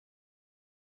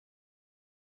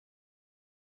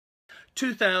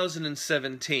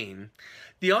2017.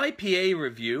 The IPA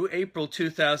Review April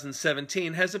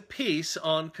 2017 has a piece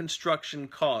on construction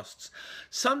costs.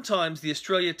 Sometimes the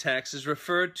Australia tax is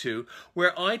referred to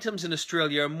where items in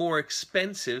Australia are more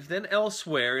expensive than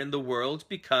elsewhere in the world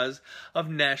because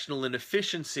of national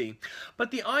inefficiency.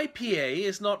 But the IPA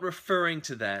is not referring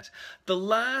to that. The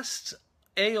last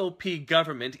ALP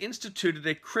government instituted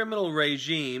a criminal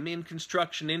regime in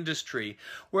construction industry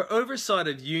where oversight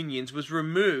of unions was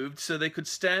removed so they could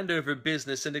stand over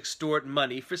business and extort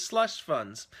money for slush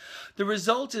funds. The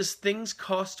result is things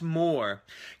cost more.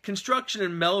 Construction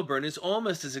in Melbourne is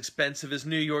almost as expensive as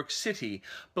New York City,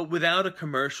 but without a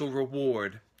commercial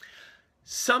reward.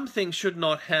 Some things should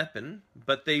not happen,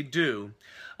 but they do.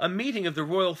 A meeting of the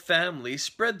royal family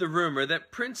spread the rumour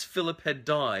that Prince Phillip had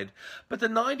died, but the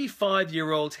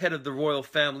 95-year-old head of the royal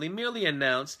family merely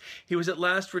announced he was at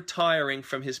last retiring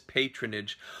from his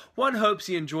patronage. One hopes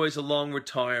he enjoys a long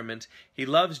retirement. He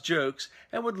loves jokes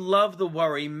and would love the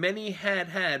worry many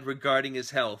had regarding his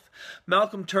health.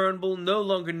 Malcolm Turnbull no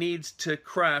longer needs to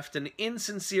craft an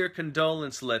insincere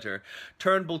condolence letter.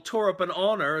 Turnbull tore up an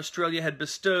honour Australia had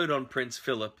bestowed on Prince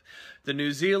Phillip. The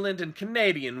New Zealand and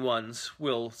Canadian ones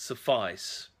will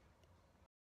suffice.